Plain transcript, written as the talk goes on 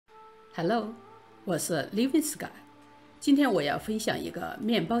Hello， 我是 Living Sky。今天我要分享一个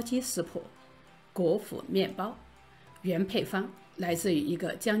面包机食谱——果脯面包。原配方来自于一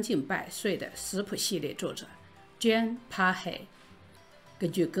个将近100岁的食谱系列作者 Jean Paré。根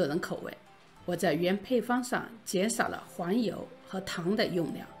据个人口味，我在原配方上减少了黄油和糖的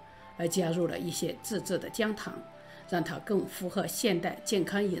用量，而加入了一些自制的姜糖，让它更符合现代健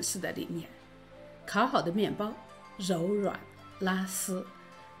康饮食的理念。烤好的面包柔软拉丝，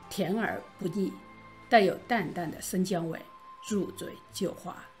甜而不腻，带有淡淡的生姜味，入嘴就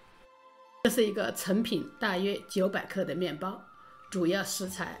化。这是一个成品大约900克的面包，主要食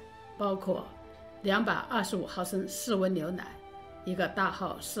材包括225毫升室温牛奶，一个大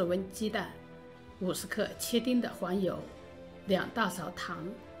号室温鸡蛋，50克切丁的黄油，2大勺糖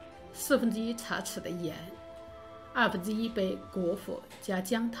，1/4茶匙的盐，1/2杯果脯加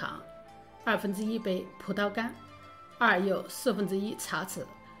姜糖，1/2杯葡萄干，2又1/4茶匙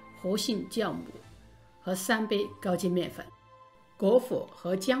活性酵母和3杯高筋面粉。果脯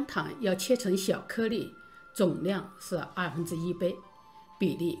和姜糖要切成小颗粒，总量是1/2杯，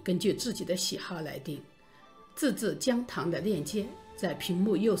比例根据自己的喜好来定。自制姜糖的链接在屏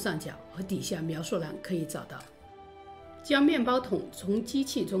幕右上角和底下描述栏可以找到。将面包桶从机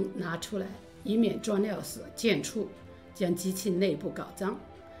器中拿出来，以免装料时溅出，将机器内部搞脏。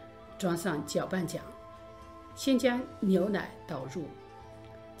装上搅拌桨，先将牛奶倒入，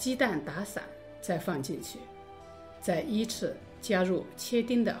鸡蛋打散再放进去，再依次加入切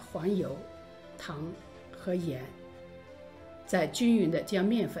丁的黄油、糖和盐，再均匀的将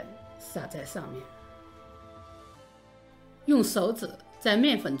面粉撒在上面。用手指在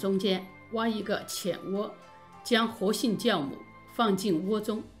面粉中间挖一个浅窝，将活性酵母放进窝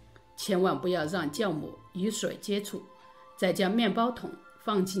中，千万不要让酵母与水接触。再将面包桶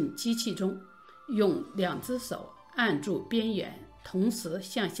放进机器中，用2只手按住边缘，同时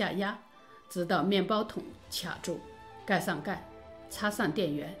向下压，直到面包桶卡住，盖上盖，插上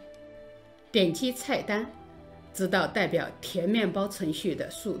电源，点击菜单，直到代表甜面包程序的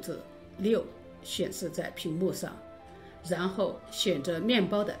数字6显示在屏幕上，然后选择面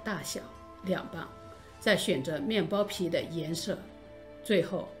包的大小2磅，再选择面包皮的颜色，最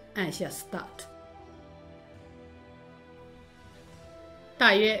后按下 Start。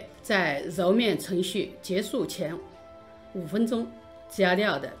大约在揉面程序结束前5分钟，加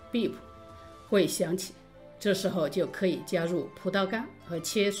料的 beep 会响起，这时候就可以加入葡萄干和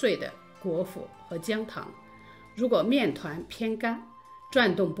切碎的果脯和姜糖。如果面团偏干，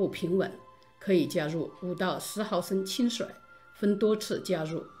转动不平稳，可以加入5到10毫升清水，分多次加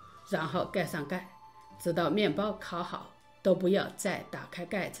入，然后盖上盖，直到面包烤好，都不要再打开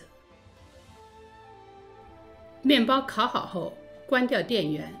盖子。面包烤好后，关掉电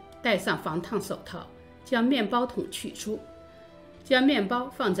源，戴上防烫手套，将面包桶取出，将面包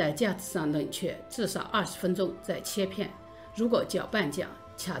放在架子上冷却至少20分钟，再切片。如果搅拌桨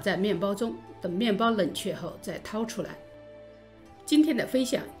卡在面包中，等面包冷却后再掏出来。今天的分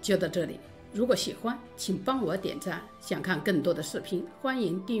享就到这里，如果喜欢请帮我点赞，想看更多的视频欢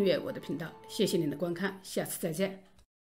迎订阅我的频道。谢谢您的观看，下次再见。